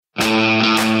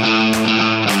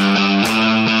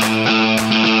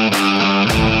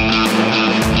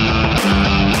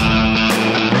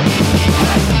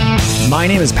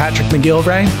name is Patrick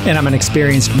McGilvray, and I'm an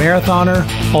experienced marathoner,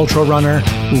 ultra runner,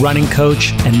 running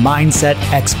coach, and mindset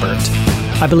expert.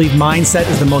 I believe mindset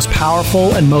is the most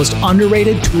powerful and most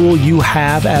underrated tool you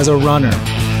have as a runner.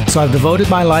 So I've devoted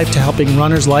my life to helping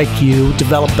runners like you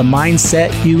develop the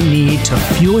mindset you need to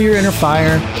fuel your inner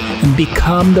fire and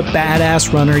become the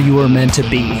badass runner you are meant to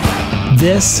be.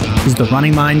 This is the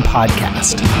Running Mind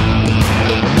Podcast.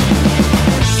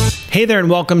 Hey there, and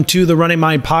welcome to the Running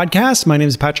Mind Podcast. My name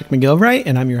is Patrick McGilvray,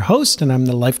 and I'm your host, and I'm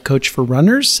the life coach for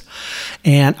runners.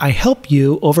 And I help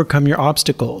you overcome your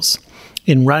obstacles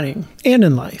in running and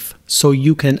in life so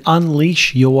you can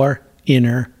unleash your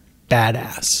inner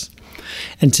badass.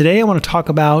 And today I want to talk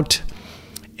about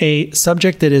a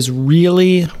subject that is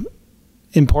really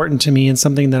important to me and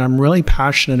something that I'm really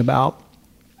passionate about.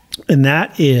 And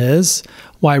that is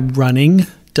why running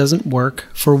doesn't work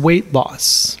for weight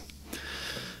loss.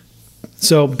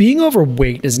 So being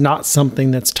overweight is not something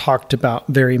that's talked about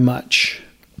very much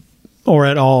or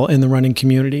at all in the running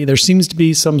community. There seems to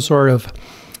be some sort of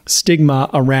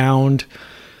stigma around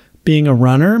being a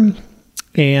runner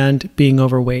and being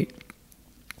overweight.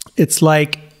 It's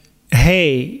like,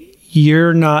 hey,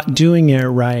 you're not doing it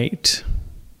right.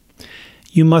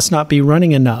 You must not be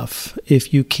running enough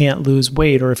if you can't lose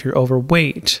weight or if you're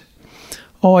overweight.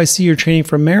 Oh, I see you're training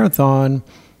for a marathon,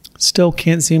 still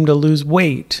can't seem to lose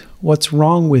weight. What's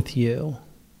wrong with you?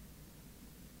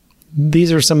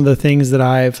 These are some of the things that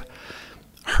I've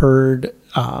heard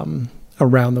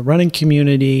around the running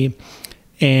community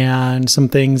and some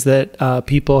things that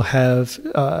people have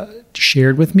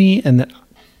shared with me and that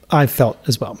I've felt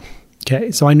as well.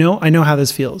 Okay, so I know how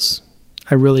this feels.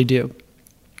 I really do.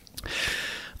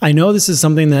 I know this is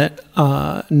something that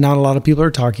not a lot of people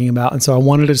are talking about, and so I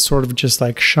wanted to sort of just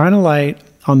like shine a light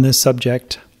on this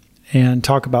subject and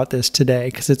talk about this today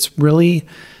because it's really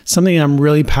something I'm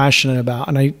really passionate about,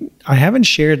 and I haven't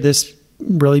shared this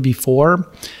really before,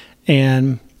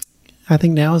 and I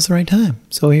think now is the right time.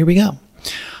 So here we go.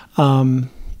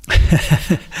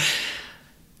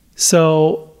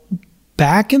 So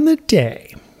back in the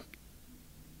day,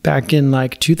 back in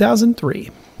like 2003,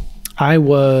 I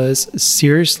was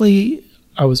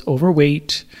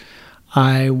overweight.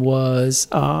 I was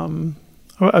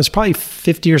probably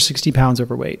 50 or 60 pounds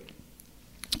overweight.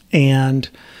 And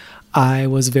I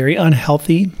was very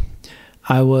unhealthy.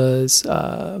 I was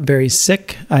very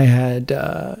sick. I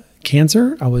had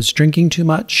cancer. I was drinking too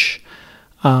much.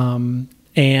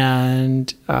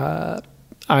 And I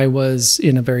was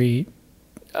in a very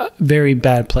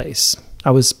bad place.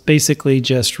 I was basically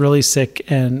just really sick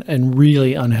and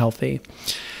really unhealthy.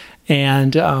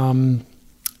 And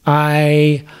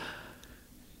I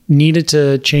needed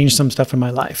to change some stuff in my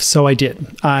life. So I did.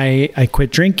 I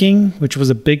quit drinking, which was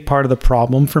a big part of the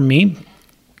problem for me.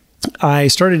 I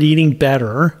started eating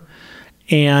better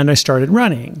and I started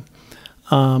running.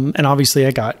 And obviously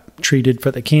I got treated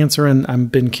for the cancer and I've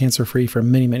been cancer-free for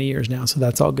many, many years now. So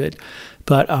that's all good.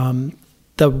 But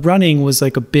the running was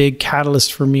like a big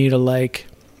catalyst for me to like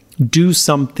do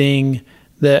something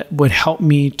that would help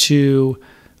me to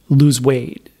lose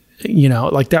weight. You know,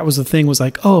 like that was the thing was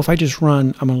like, oh, if I just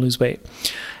run, I'm going to lose weight.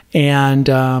 And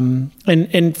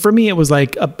for me, it was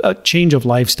like a change of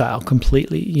lifestyle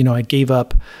completely. You know, I gave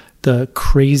up the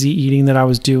crazy eating that I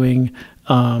was doing.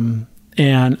 And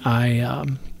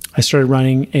I started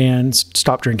running and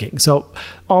stopped drinking. So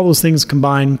all those things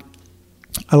combined,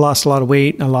 I lost a lot of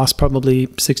weight. I lost probably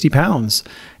 60 pounds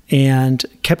and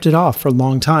kept it off for a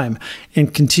long time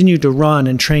and continued to run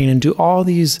and train and do all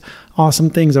these awesome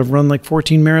things. I've run like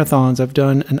 14 marathons. I've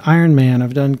done an Ironman.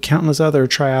 I've done countless other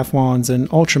triathlons and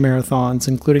ultra marathons,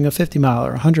 including a 50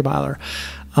 miler, 100 miler.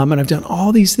 And I've done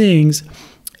all these things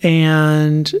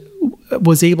and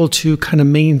was able to kind of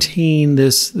maintain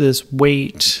this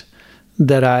weight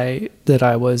that I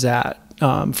was at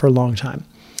for a long time.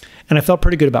 And I felt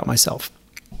pretty good about myself.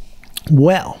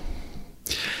 Well,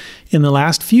 in the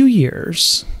last few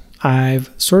years,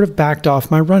 I've sort of backed off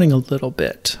my running a little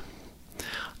bit.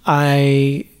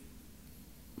 After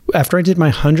I did my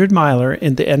 100 miler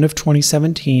at the end of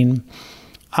 2017,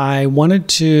 I wanted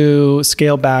to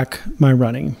scale back my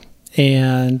running.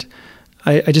 And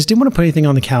I just didn't want to put anything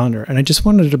on the calendar. And I just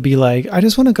wanted to be like, I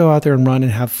just want to go out there and run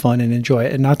and have fun and enjoy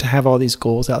it and not to have all these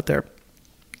goals out there.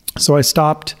 So I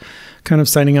stopped kind of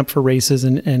signing up for races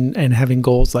and having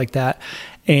goals like that.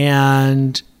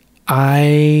 And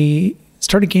I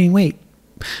started gaining weight.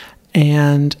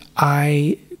 And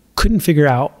I couldn't figure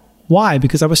out why,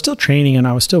 because I was still training and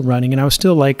I was still running and I was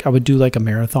still like, I would do like a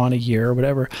marathon a year or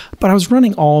whatever, but I was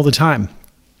running all the time.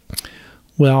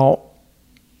 Well,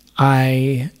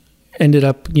 I ended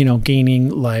up, gaining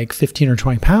like 15 or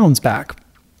 20 pounds back.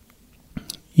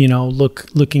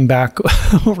 looking back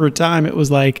over time, it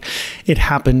was like it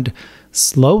happened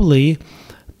slowly,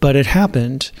 but it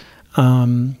happened.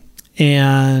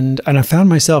 And I found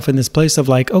myself in this place of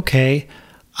like, okay,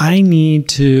 I need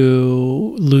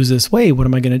to lose this weight. What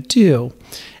am I going to do?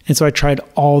 And so I tried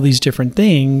all these different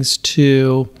things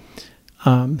to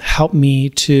help me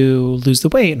to lose the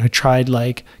weight. And I tried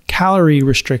like calorie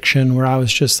restriction, where I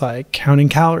was just like counting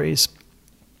calories.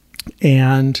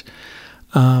 And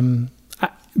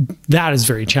that is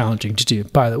very challenging to do,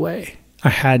 by the way. I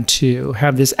had to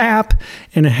have this app,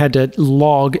 and I had to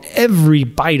log every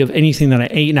bite of anything that I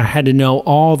ate, and I had to know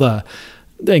all the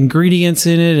ingredients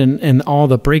in it and all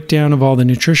the breakdown of all the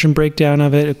nutrition breakdown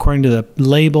of it according to the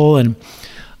label. And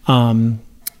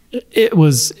it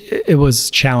was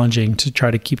challenging to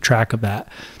try to keep track of that.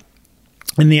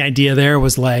 And the idea there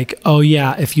was like, oh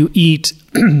yeah, if you eat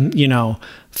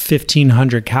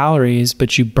 1,500 calories,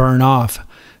 but you burn off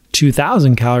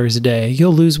 2,000 calories a day,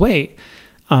 you'll lose weight.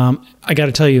 I got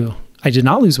to tell you, I did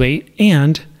not lose weight,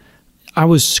 and I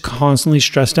was constantly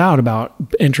stressed out about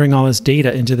entering all this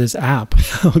data into this app.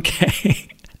 Okay.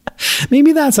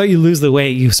 Maybe that's how you lose the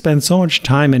weight. You spend so much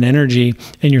time and energy,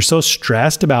 and you're so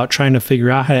stressed about trying to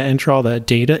figure out how to enter all the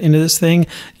data into this thing,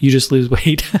 you just lose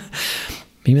weight.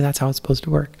 Maybe that's how it's supposed to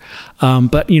work.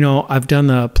 But I've done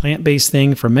the plant-based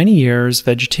thing for many years,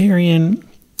 vegetarian.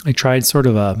 I tried sort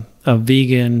of a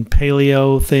vegan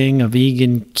paleo thing, a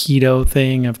vegan keto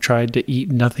thing. I've tried to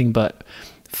eat nothing but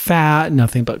fat,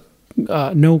 nothing but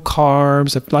no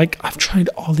carbs. I've tried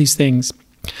all these things,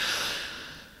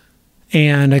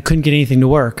 and I couldn't get anything to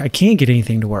work. I can't get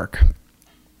anything to work.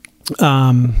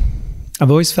 I've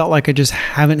always felt like I just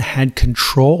haven't had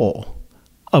control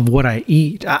of what I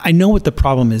eat. I know what the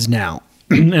problem is now,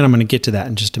 and I'm going to get to that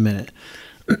in just a minute.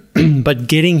 But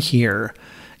getting here,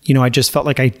 I just felt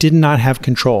like I did not have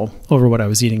control over what I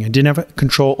was eating. I didn't have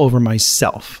control over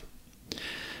myself.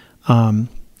 I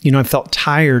felt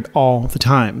tired all the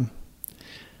time.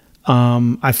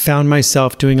 I found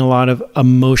myself doing a lot of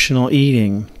emotional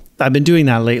eating. I've been doing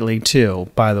that lately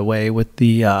too, by the way, with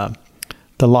the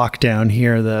lockdown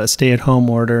here, the stay-at-home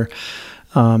order,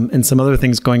 and some other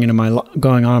things going on in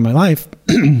my life.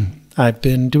 I've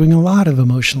been doing a lot of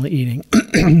emotional eating,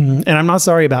 and I'm not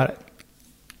sorry about it.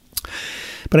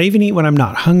 But I even eat when I'm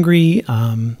not hungry.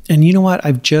 And you know what?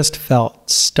 I've just felt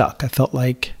stuck. I felt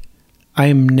like I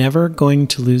am never going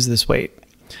to lose this weight.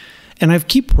 And I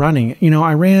keep running.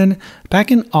 I ran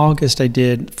back in August. I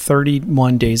did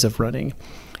 31 days of running.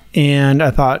 And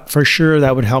I thought for sure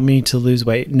that would help me to lose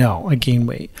weight. No, I gained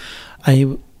weight.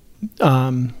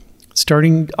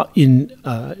 Starting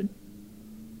in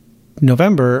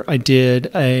November, I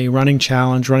did a running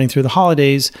challenge running through the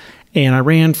holidays. And I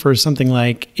ran for something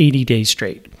like 80 days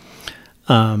straight.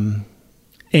 And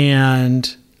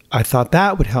I thought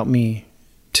that would help me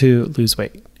to lose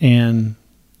weight. And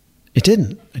it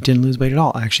didn't. I didn't lose weight at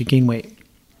all. I actually gained weight.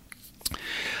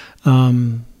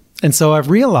 And so I've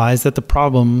realized that the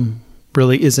problem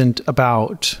really isn't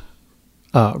about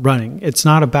running. It's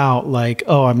not about like,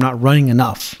 oh, I'm not running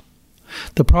enough.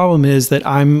 The problem is that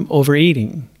I'm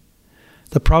overeating.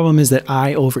 The problem is that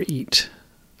I overeat.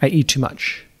 I eat too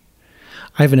much.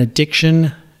 I have an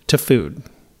addiction to food.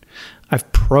 I've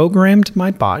programmed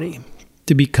my body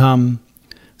to become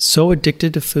so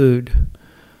addicted to food,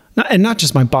 and not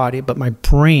just my body, but my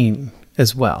brain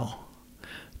as well,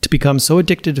 to become so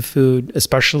addicted to food,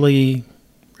 especially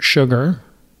sugar,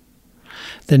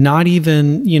 that not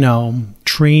even,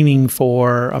 training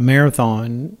for a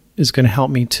marathon is going to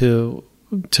help me to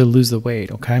lose the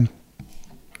weight, okay?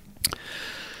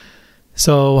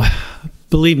 So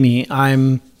believe me,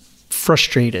 I'm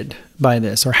frustrated by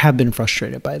this, or have been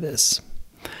frustrated by this.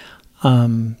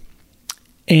 And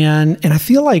I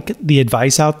feel like the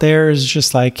advice out there is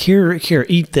just like, here,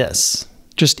 eat this.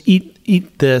 Just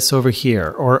eat this over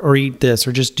here, or eat this,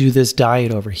 or just do this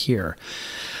diet over here.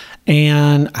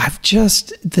 And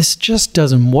this just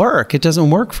doesn't work. It doesn't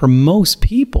work for most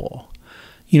people.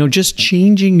 Just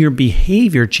changing your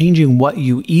behavior, changing what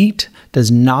you eat does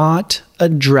not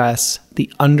address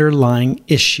the underlying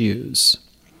issues.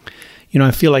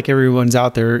 I feel like everyone's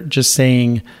out there just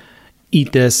saying,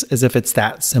 eat this as if it's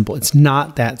that simple. It's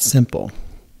not that simple.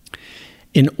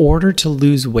 In order to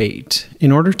lose weight,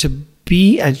 in order to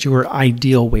be at your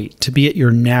ideal weight, to be at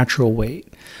your natural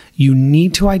weight, you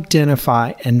need to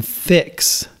identify and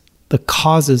fix the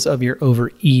causes of your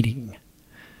overeating,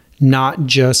 not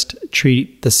just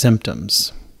treat the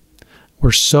symptoms.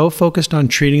 We're so focused on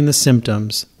treating the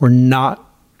symptoms, we're not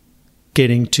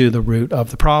getting to the root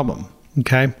of the problem,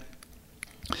 okay?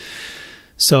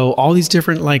 So all these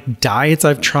different diets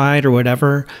I've tried or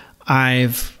whatever,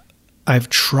 I've I've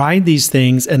tried these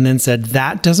things and then said,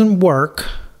 that doesn't work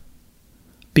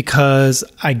because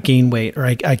I gained weight or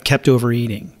I kept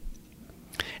overeating.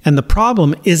 And the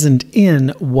problem isn't in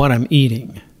what I'm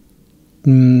eating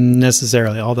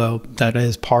necessarily, although that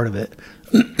is part of it.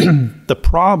 The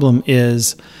problem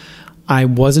is I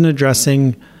wasn't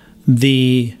addressing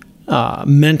the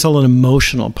mental and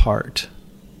emotional part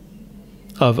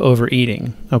of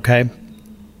overeating, okay?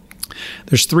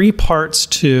 There's 3 parts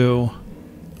to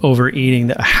overeating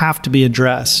that have to be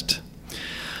addressed.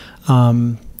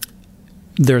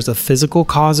 There's the physical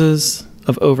causes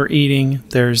of overeating,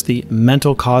 there's the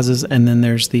mental causes, and then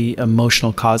there's the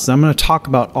emotional causes. I'm going to talk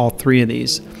about all 3 of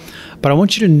these. But I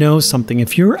want you to know something.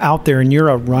 If you're out there and you're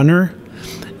a runner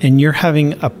and you're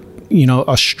having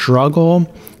a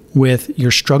struggle with, you're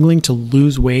struggling to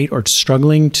lose weight or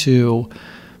struggling to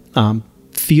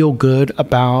feel good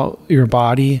about your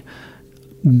body,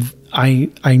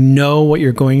 I know what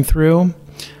you're going through.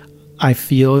 I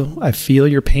feel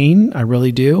your pain. I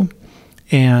really do.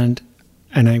 And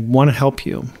I want to help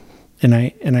you. And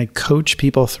I coach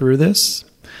people through this.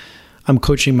 I'm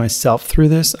coaching myself through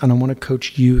this, and I want to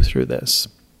coach you through this.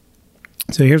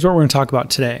 So here's what we're going to talk about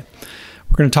today.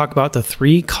 We're going to talk about the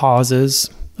 3 causes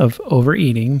of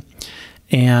overeating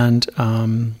and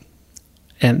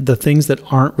the things that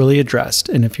aren't really addressed.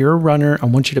 And if you're a runner, I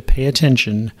want you to pay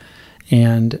attention,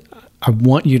 and I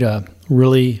want you to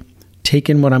really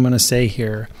take in what I'm going to say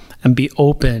here and be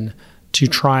open to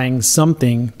trying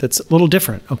something that's a little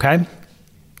different, okay?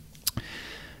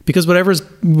 Because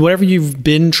whatever you've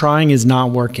been trying is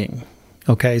not working,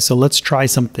 okay? So let's try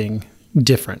something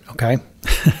different, okay?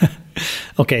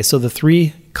 Okay, so the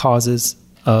 3 causes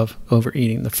of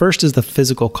overeating. The first is the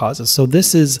physical causes. So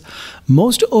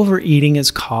most overeating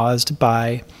is caused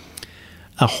by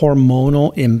a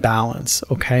hormonal imbalance,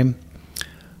 okay?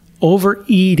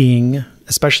 Overeating,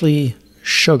 especially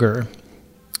sugar,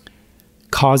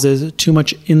 causes too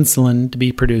much insulin to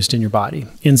be produced in your body.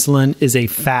 Insulin is a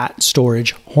fat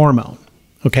storage hormone.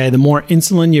 Okay, the more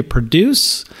insulin you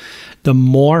produce, the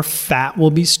more fat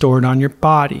will be stored on your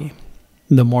body,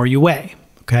 the more you weigh.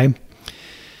 Okay,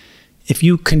 if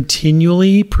you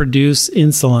continually produce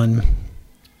insulin,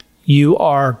 you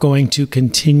are going to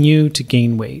continue to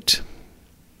gain weight.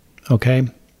 Okay,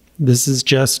 this is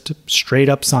just straight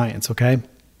up science. Okay.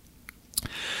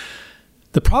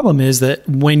 The problem is that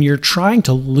when you're trying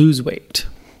to lose weight,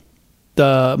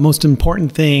 the most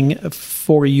important thing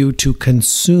for you to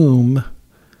consume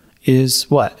is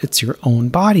what? It's your own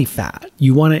body fat.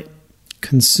 You want to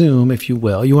consume, if you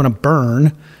will, you want to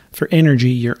burn for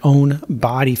energy your own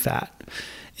body fat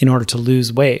in order to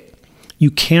lose weight.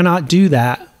 You cannot do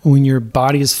that when your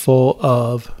body is full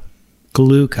of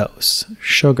glucose,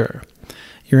 sugar.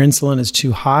 Your insulin is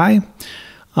too high.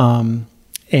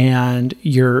 And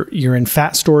you're in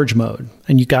fat storage mode,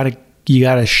 and you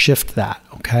gotta shift that,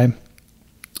 okay?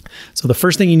 So the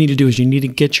first thing you need to do is you need to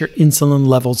get your insulin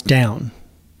levels down.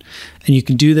 And you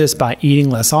can do this by eating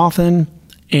less often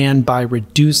and by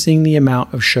reducing the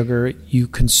amount of sugar you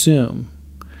consume.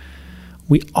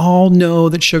 We all know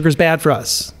that sugar is bad for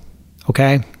us,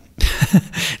 okay?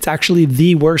 It's actually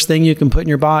the worst thing you can put in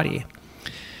your body.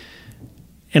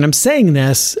 And I'm saying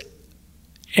this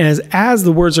as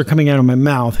the words are coming out of my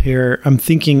mouth here, I'm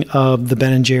thinking of the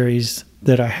Ben & Jerry's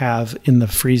that I have in the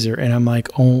freezer. And I'm like,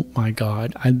 oh my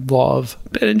God, I love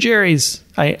Ben & Jerry's.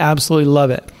 I absolutely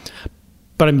love it.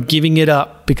 But I'm giving it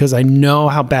up because I know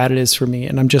how bad it is for me.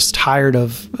 And I'm just tired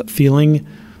of feeling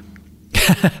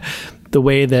the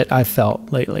way that I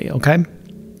felt lately, okay?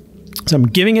 So I'm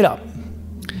giving it up.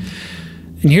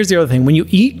 And here's the other thing. When you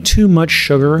eat too much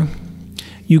sugar,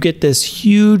 you get this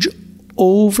huge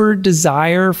over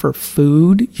desire for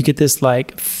food. You get this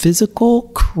like physical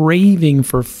craving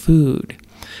for food,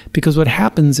 because what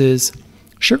happens is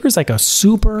sugar is like a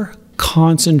super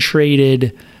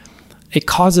concentrated, it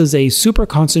causes a super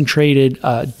concentrated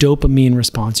dopamine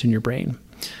response in your brain.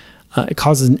 It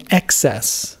causes an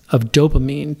excess of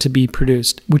dopamine to be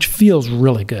produced, which feels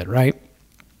really good, right?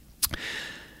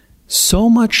 So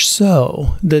much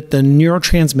so that the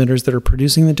neurotransmitters that are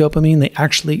producing the dopamine, they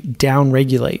actually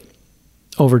downregulate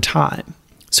over time.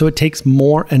 So it takes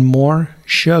more and more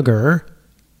sugar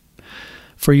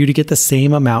for you to get the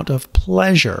same amount of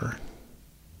pleasure.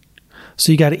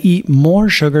 So you got to eat more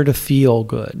sugar to feel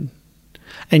good.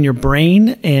 And your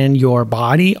brain and your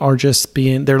body are just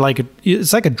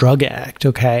it's like a drug addict,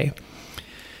 okay?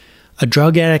 A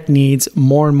drug addict needs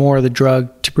more and more of the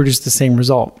drug to produce the same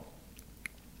result.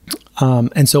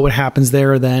 And so what happens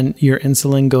there, then your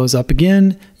insulin goes up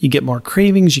again, you get more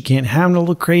cravings, you can't handle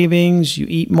the cravings, you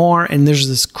eat more, and there's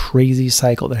this crazy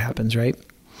cycle that happens, right?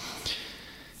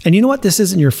 And you know what? This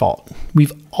isn't your fault.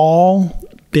 We've all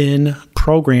been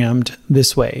programmed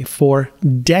this way for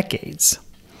decades.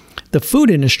 The food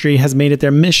industry has made it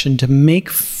their mission to make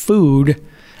food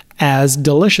as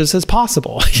delicious as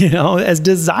possible, as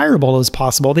desirable as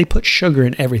possible. They put sugar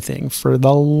in everything for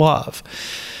the love.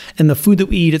 And the food that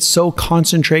we eat, it's so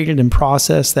concentrated and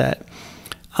processed that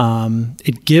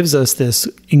it gives us this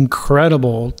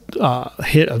incredible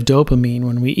hit of dopamine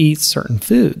when we eat certain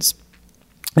foods.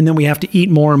 And then we have to eat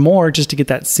more and more just to get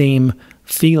that same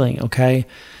feeling, okay?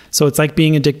 So it's like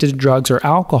being addicted to drugs or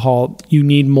alcohol. You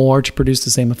need more to produce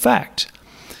the same effect.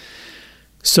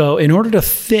 So in order to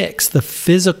fix the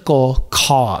physical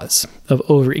cause of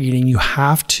overeating, you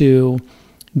have to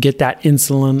get that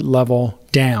insulin level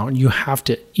down. You have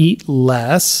to eat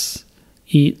less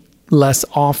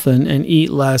often, and eat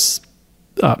less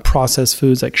processed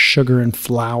foods like sugar and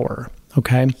flour.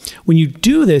 Okay. When you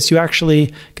do this, you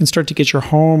actually can start to get your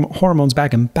hormones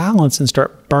back in balance and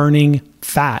start burning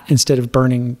fat instead of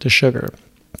burning the sugar.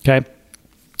 Okay.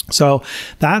 So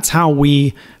that's how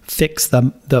we fix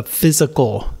the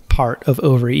physical part of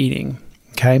overeating.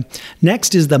 Okay.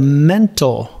 Next is the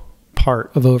mental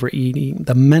part of overeating,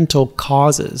 the mental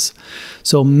causes.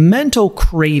 So mental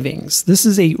cravings, this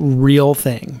is a real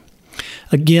thing.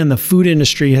 Again, the food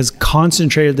industry has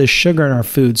concentrated the sugar in our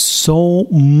food so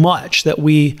much that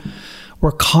we're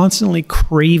constantly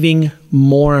craving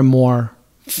more and more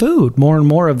food, more and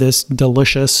more of this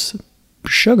delicious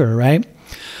sugar, right?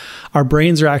 Our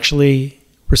brains are actually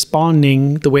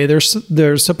responding the way they're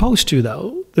supposed to,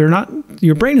 though. They're not.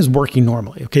 Your brain is working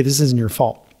normally. Okay, this isn't your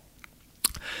fault.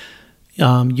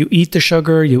 You eat the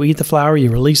sugar, you eat the flour, you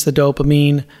release the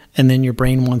dopamine, and then your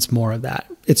brain wants more of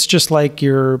that. It's just like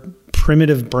your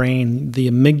primitive brain, the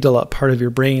amygdala part of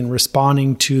your brain,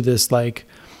 responding to this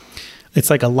it's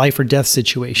like a life or death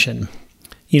situation.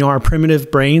 Our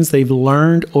primitive brains, they've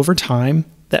learned over time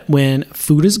that when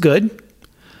food is good,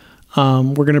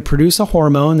 we're going to produce a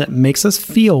hormone that makes us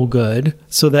feel good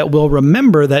so that we'll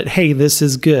remember that, hey, this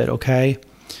is good, okay?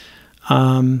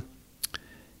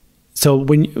 So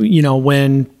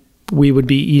when we would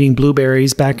be eating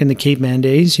blueberries back in the caveman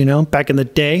days, back in the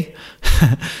day,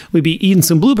 we'd be eating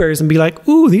some blueberries and be like,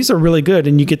 ooh, these are really good.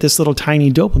 And you get this little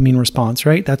tiny dopamine response,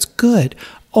 right? That's good.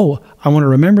 Oh, I want to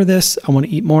remember this. I want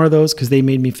to eat more of those because they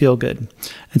made me feel good.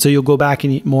 And so you'll go back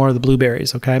and eat more of the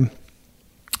blueberries, okay?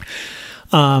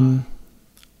 But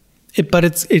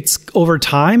it's over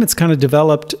time, it's kind of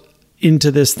developed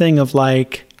into this thing of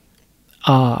like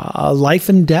a life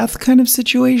and death kind of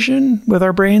situation with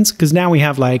our brains. Because now we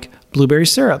have like blueberry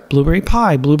syrup, blueberry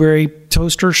pie, blueberry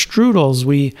toaster strudels.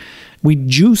 We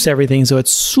juice everything. So it's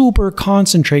super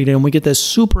concentrated and we get this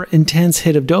super intense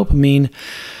hit of dopamine.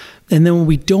 And then when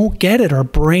we don't get it, our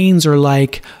brains are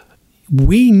like,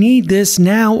 we need this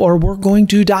now or we're going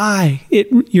to die.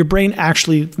 Your brain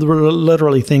actually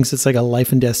literally thinks it's like a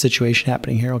life and death situation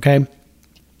happening here, okay?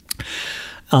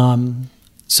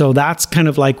 So that's kind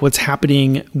of like what's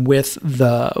happening with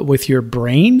your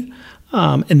brain.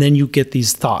 And then you get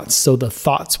these thoughts. So the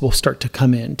thoughts will start to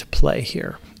come into play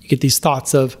here. You get these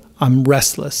thoughts of, I'm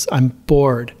restless, I'm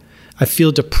bored, I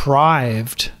feel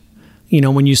deprived.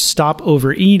 When you stop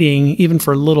overeating, even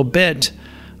for a little bit,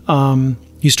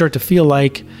 you start to feel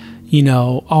like,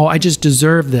 oh, I just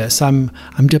deserve this. I'm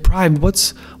deprived.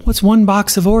 What's one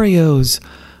box of Oreos?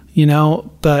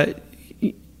 But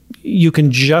you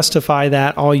can justify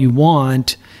that all you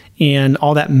want, and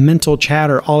all that mental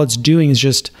chatter, all it's doing is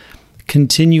just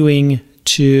continuing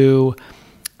to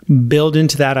build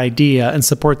into that idea and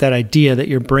support that idea that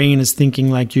your brain is thinking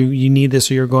like you need this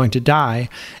or you're going to die.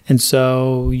 And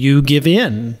so you give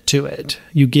in to it.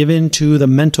 You give in to the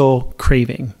mental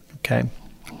craving, okay?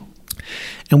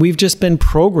 And we've just been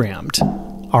programmed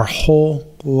our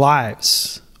whole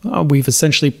lives. We've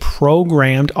essentially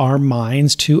programmed our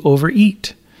minds to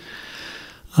overeat.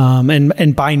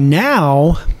 And by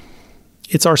now,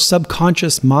 it's our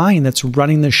subconscious mind that's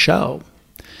running the show.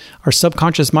 Our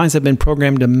subconscious minds have been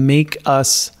programmed to make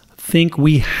us think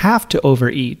we have to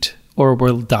overeat or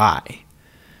we'll die.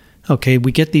 Okay,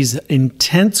 we get these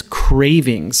intense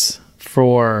cravings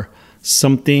for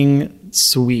something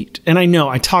sweet. And I know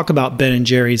I talk about Ben &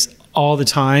 Jerry's all the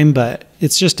time, but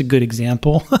it's just a good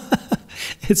example.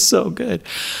 It's so good.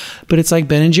 But it's like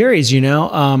Ben & Jerry's,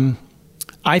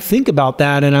 I think about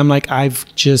that and I'm like, I've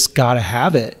just got to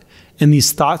have it. And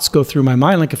these thoughts go through my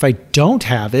mind. Like if I don't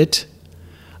have it,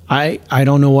 I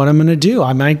don't know what I'm going to do.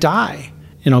 I might die.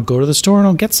 And I'll go to the store and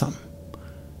I'll get some.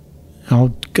 I'll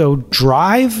go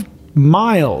drive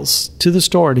miles to the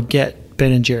store to get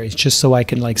Ben & Jerry's just so I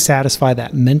can satisfy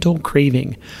that mental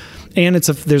craving. And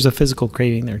there's a physical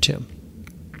craving there too.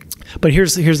 But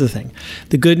here's the thing.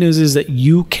 The good news is that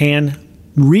you can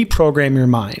reprogram your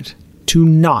mind to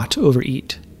not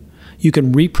overeat. You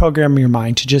can reprogram your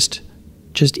mind to just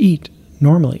eat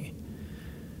normally.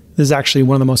 This is actually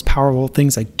one of the most powerful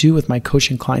things I do with my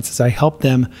coaching clients is I help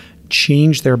them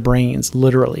change their brains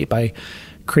literally by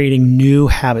creating new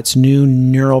habits, new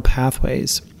neural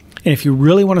pathways. And if you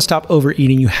really want to stop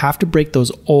overeating, you have to break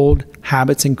those old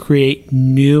habits and create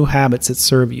new habits that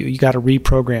serve you. You got to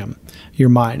reprogram your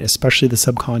mind, especially the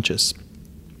subconscious.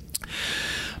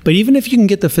 But even if you can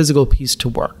get the physical piece to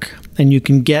work and you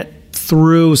can get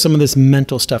through some of this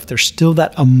mental stuff, there's still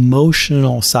that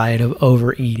emotional side of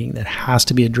overeating that has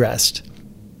to be addressed.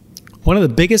 One of the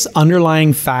biggest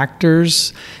underlying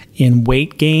factors in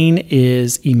weight gain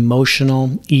is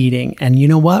emotional eating. And you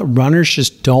know what? Runners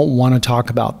just don't want to talk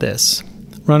about this.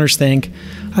 Runners think,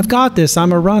 I've got this.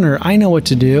 I'm a runner. I know what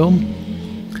to do.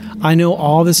 I know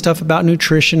all this stuff about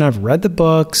nutrition. I've read the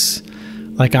books.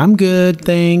 Like, I'm good,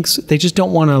 thanks. They just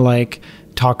don't want to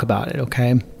talk about it,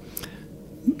 okay?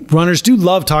 Runners do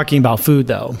love talking about food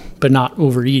though, but not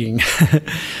overeating.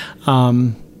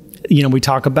 We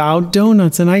talk about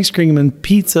donuts and ice cream and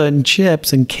pizza and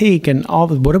chips and cake and all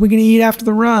the, what are we going to eat after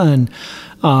the run?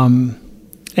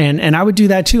 And I would do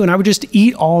that too. And I would just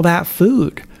eat all that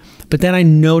food. But then I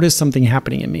noticed something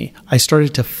happening in me. I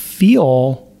started to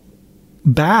feel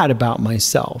bad about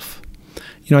myself.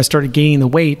 I started gaining the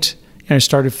weight and I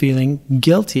started feeling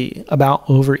guilty about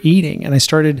overeating. And I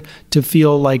started to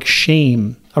feel like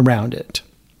shame around it.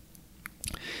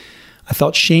 I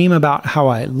felt shame about how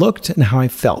I looked and how I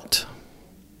felt.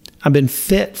 I've been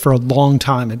fit for a long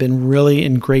time. I've been really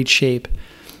in great shape.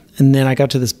 And then I got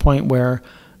to this point where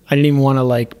I didn't even want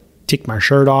to take my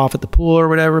shirt off at the pool or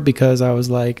whatever because I was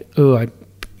like, oh, I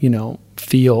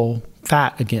feel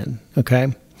fat again.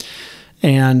 Okay.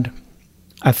 And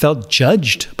I felt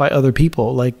judged by other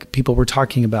people. Like people were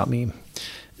talking about me.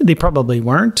 They probably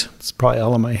weren't. It's probably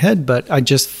all in my head, but I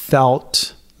just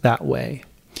felt that way.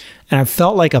 And I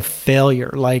felt like a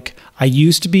failure. Like I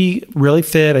used to be really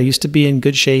fit. I used to be in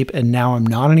good shape and now I'm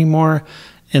not anymore.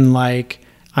 And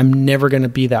I'm never going to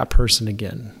be that person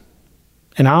again.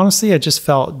 And honestly, I just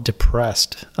felt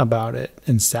depressed about it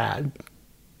and sad.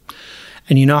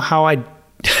 And you know how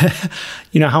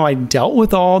I dealt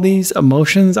with all these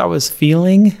emotions I was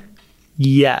feeling?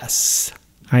 Yes,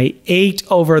 I ate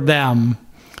over them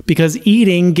because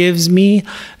eating gives me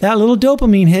that little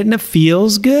dopamine hit and it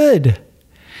feels good.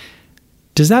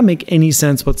 Does that make any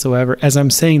sense whatsoever? As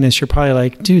I'm saying this, you're probably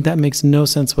like, dude, that makes no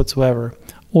sense whatsoever.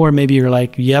 Or maybe you're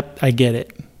like, yep, I get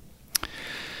it.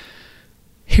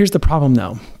 Here's the problem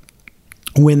though.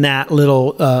 When that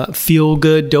little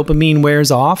feel-good dopamine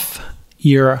wears off,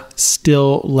 you're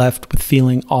still left with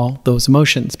feeling all those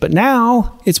emotions. But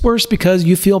now it's worse because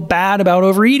you feel bad about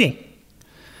overeating.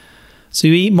 So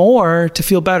you eat more to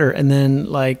feel better. And then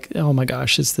oh my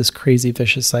gosh, it's this crazy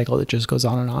vicious cycle that just goes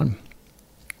on and on.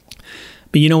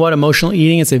 But you know what? Emotional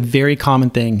eating is a very common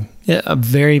thing. A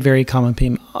very, very common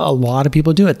thing. A lot of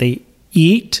people do it. They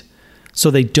eat so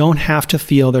they don't have to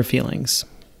feel their feelings.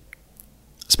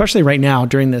 Especially right now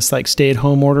during this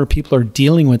stay-at-home order, people are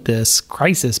dealing with this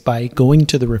crisis by going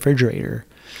to the refrigerator.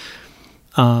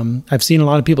 I've seen a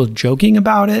lot of people joking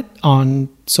about it on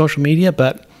social media,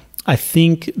 but I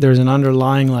think there's an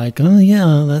underlying oh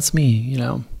yeah, that's me,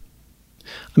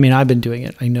 I've been doing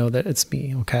it. I know that it's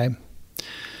me, okay?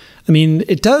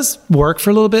 It does work for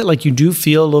a little bit. You do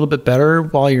feel a little bit better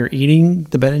while you're eating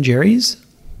the Ben & Jerry's.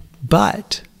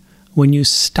 But when you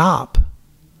stop,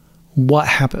 what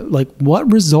happened?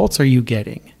 What results are you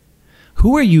getting?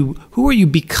 Who are you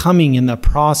becoming in the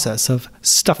process of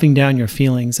stuffing down your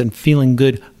feelings and feeling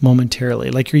good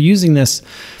momentarily? You're using this,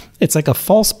 it's like a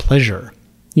false pleasure,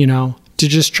 to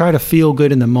just try to feel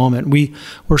good in the moment.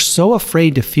 We're so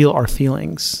afraid to feel our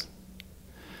feelings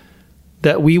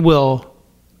that we will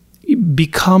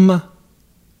become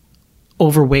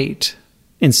overweight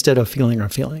instead of feeling our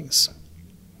feelings.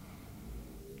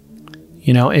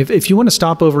 If you want to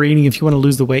stop overeating, if you want to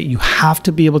lose the weight, you have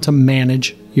to be able to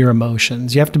manage your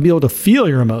emotions. You have to be able to feel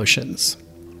your emotions.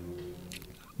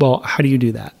 Well, how do you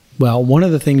do that? Well, one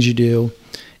of the things you do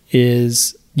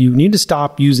is you need to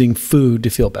stop using food to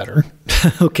feel better.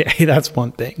 Okay, that's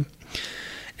one thing.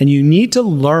 And you need to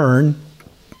learn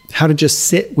how to just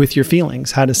sit with your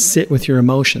feelings, how to sit with your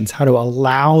emotions, how to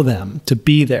allow them to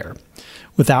be there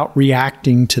without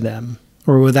reacting to them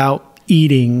or without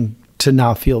eating to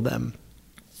not feel them.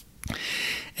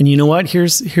 And you know what?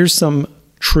 Here's some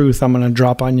truth I'm going to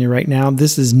drop on you right now.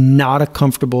 This is not a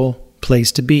comfortable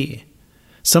place to be.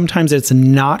 Sometimes it's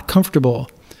not comfortable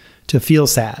to feel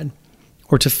sad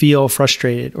or to feel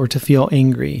frustrated or to feel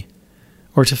angry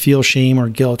or to feel shame or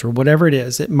guilt or whatever it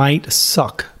is. It might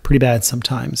suck pretty bad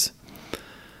sometimes.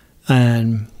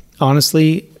 And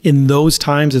honestly, in those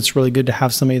times, it's really good to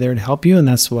have somebody there to help you. And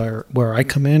that's where I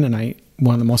come in. And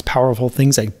one of the most powerful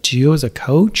things I do as a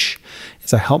coach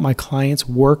is I help my clients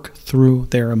work through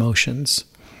their emotions.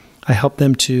 I help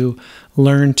them to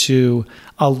learn to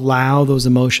allow those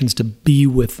emotions to be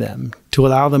with them, to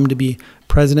allow them to be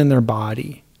present in their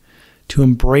body, to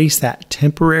embrace that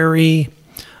temporary,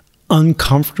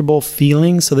 uncomfortable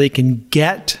feeling so they can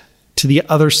get to the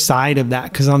other side of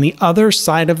that. Because on the other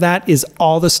side of that is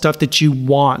all the stuff that you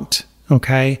want,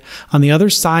 okay? On the other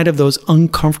side of those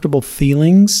uncomfortable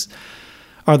feelings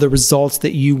are the results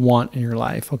that you want in your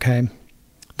life, okay?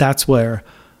 That's where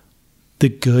the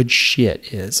good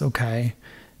shit is, okay?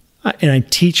 And I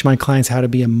teach my clients how to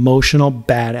be emotional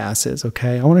badasses,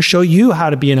 okay? I want to show you how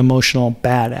to be an emotional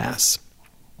badass.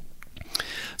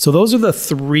 So those are the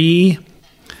three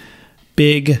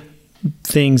big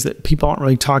things that people aren't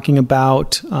really talking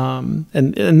about. And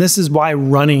this is why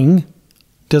running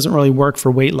doesn't really work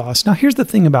for weight loss. Now, here's the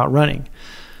thing about running.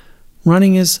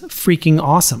 Running is freaking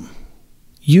awesome.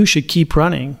 You should keep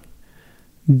running.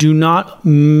 Do not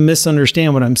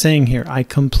misunderstand what I'm saying here. I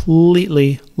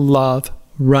completely love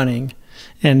running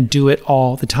and do it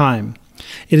all the time.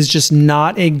 It is just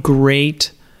not a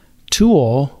great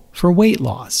tool for weight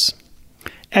loss.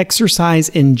 Exercise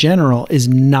in general is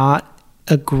not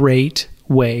a great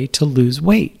way to lose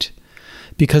weight,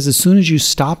 because as soon as you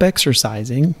stop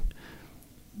exercising,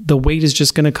 the weight is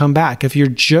just going to come back. If you're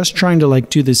just trying to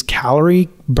do this calorie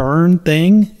burn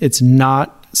thing, it's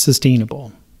not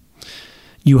sustainable.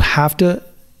 You have to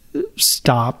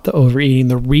stop the overeating.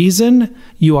 The reason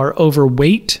you are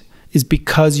overweight is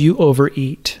because you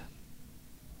overeat.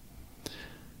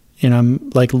 And I'm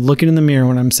looking in the mirror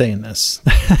when I'm saying this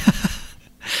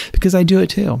because I do it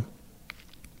too.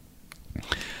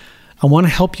 I want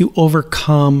to help you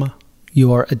overcome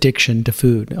your addiction to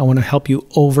food. I want to help you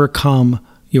overcome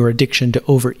your addiction to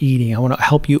overeating. I want to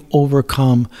help you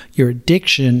overcome your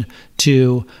addiction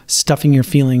to stuffing your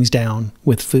feelings down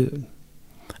with food.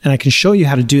 And I can show you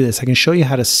how to do this. I can show you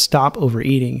how to stop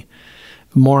overeating.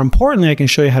 More importantly, I can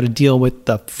show you how to deal with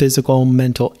the physical,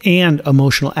 mental, and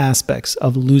emotional aspects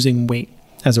of losing weight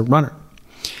as a runner.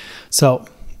 So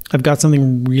I've got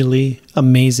something really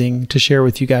amazing to share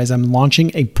with you guys. I'm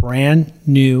launching a brand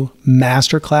new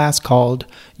masterclass called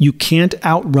You Can't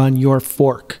Outrun Your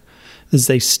Fork. This is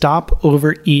a Stop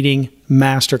Overeating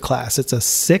masterclass. It's a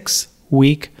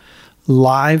 6-week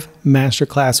live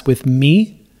masterclass with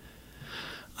me.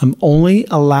 I'm only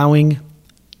allowing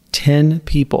 10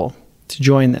 people to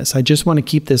join this. I just want to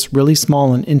keep this really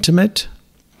small and intimate.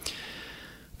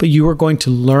 But you are going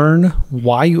to learn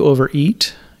why you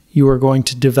overeat. You are going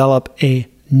to develop a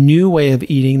new way of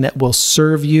eating that will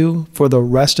serve you for the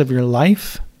rest of your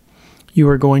life. You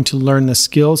are going to learn the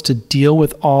skills to deal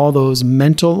with all those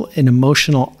mental and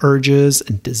emotional urges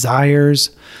and desires.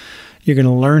 You're going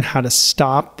to learn how to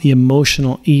stop the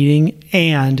emotional eating,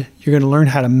 and you're going to learn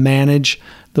how to manage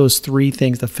those three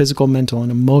things, the physical, mental, and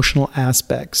emotional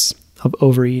aspects of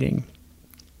overeating.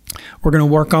 We're going to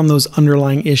work on those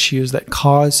underlying issues that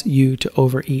cause you to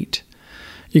overeat.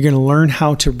 You're going to learn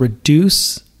how to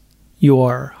reduce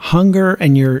your hunger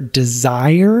and your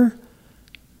desire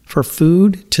for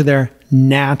food to their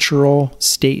natural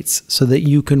states so that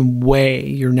you can weigh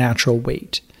your natural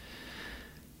weight.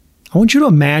 I want you to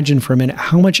imagine for a minute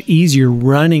how much easier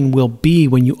running will be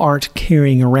when you aren't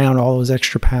carrying around all those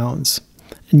extra pounds.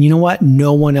 And you know what?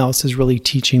 No one else is really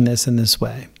teaching this in this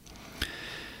way.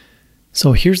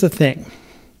 So here's the thing.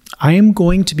 I am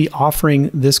going to be offering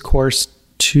this course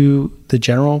to the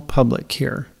general public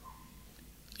here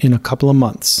in a couple of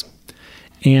months.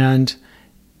 And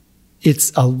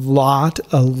it's a lot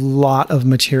of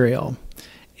material.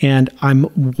 And I'm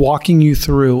walking you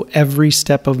through every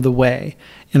step of the way.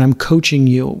 And I'm coaching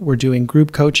you. We're doing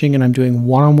group coaching, and I'm doing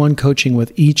one-on-one coaching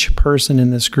with each person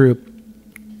in this group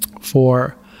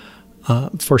for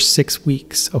 6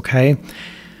 weeks, okay?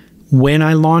 When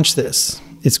I launch this,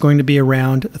 it's going to be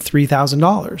around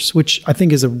 $3,000, which I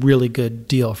think is a really good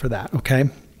deal for that, okay?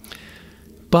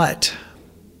 But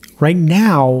right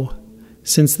now,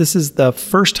 since this is the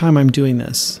first time I'm doing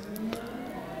this,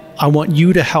 I want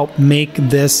you to help make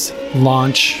this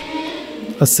launch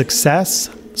a success.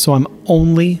 So I'm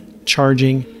only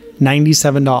charging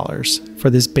 $97 for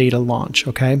this beta launch,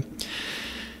 okay?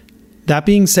 That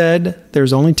being said,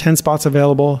 there's only 10 spots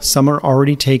available. Some are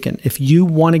already taken. If you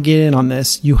want to get in on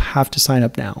this, you have to sign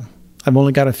up now. I've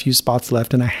only got a few spots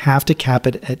left, and I have to cap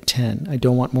it at 10. I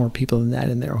don't want more people than that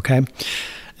in there, okay?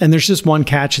 And there's just one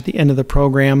catch at the end of the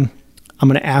program. I'm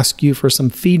going to ask you for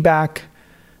some feedback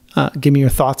Give me your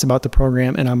thoughts about the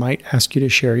program, and I might ask you to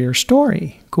share your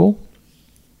story. Cool?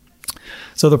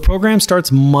 So the program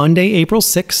starts Monday, April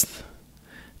 6th.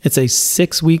 It's a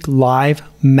 6-week live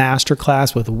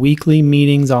masterclass with weekly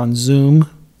meetings on Zoom,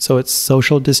 so it's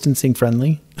social distancing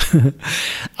friendly.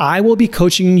 I will be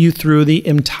coaching you through the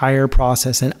entire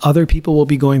process, and other people will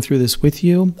be going through this with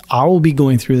you. I will be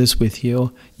going through this with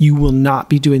you. You will not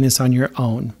be doing this on your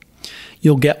own.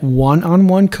 You'll get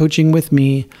one-on-one coaching with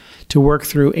me to work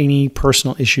through any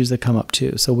personal issues that come up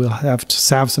too. So we'll have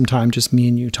some time, just me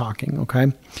and you talking,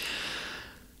 okay?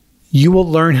 You will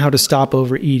learn how to stop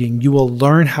overeating. You will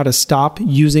learn how to stop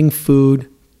using food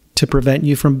to prevent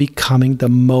you from becoming the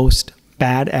most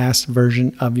badass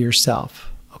version of yourself,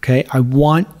 okay? I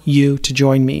want you to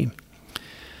join me.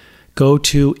 Go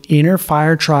to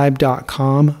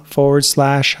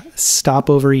innerfiretribe.com/stop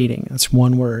overeating. That's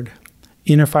one word.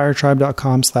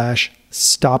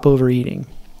 innerfiretribe.com/stop overeating.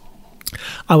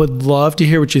 I would love to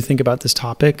hear what you think about this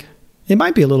topic. It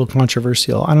might be a little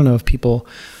controversial. I don't know if people,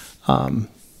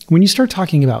 when you start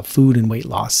talking about food and weight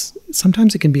loss,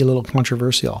 sometimes it can be a little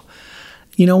controversial.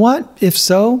 You know what? If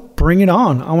so, bring it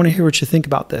on. I want to hear what you think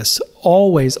about this.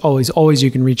 Always, always, always, you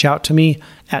can reach out to me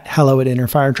at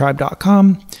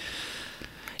hello@innerfiretribe.com.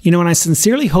 You know, and I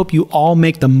sincerely hope you all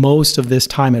make the most of this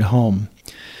time at home.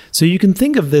 So you can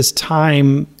think of this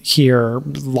time here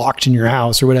locked in your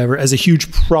house or whatever as a huge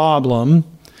problem,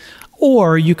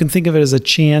 or you can think of it as a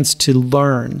chance to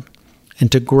learn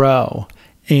and to grow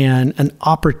and an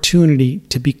opportunity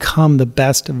to become the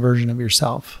best version of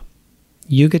yourself.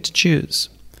 You get to choose.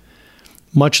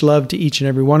 Much love to each and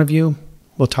every one of you.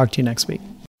 We'll talk to you next week.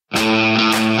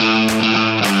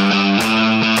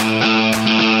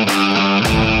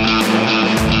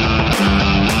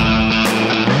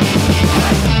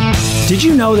 Did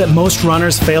you know that most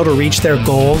runners fail to reach their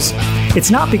goals?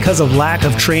 It's not because of lack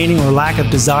of training or lack of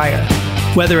desire.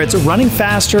 Whether it's running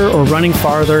faster or running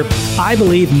farther, I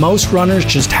believe most runners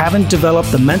just haven't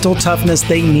developed the mental toughness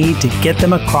they need to get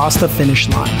them across the finish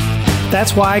line.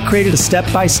 That's why I created a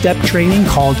step-by-step training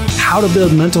called How to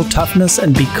Build Mental Toughness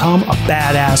and Become a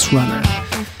Badass Runner.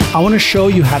 I want to show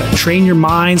you how to train your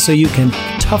mind so you can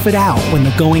tough it out when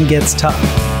the going gets tough.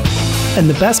 And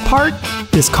the best part?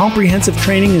 This comprehensive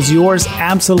training is yours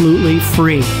absolutely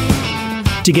free.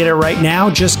 To get it right now,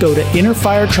 just go to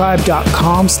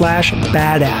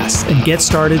innerfiretribe.com/badass and get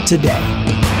started today.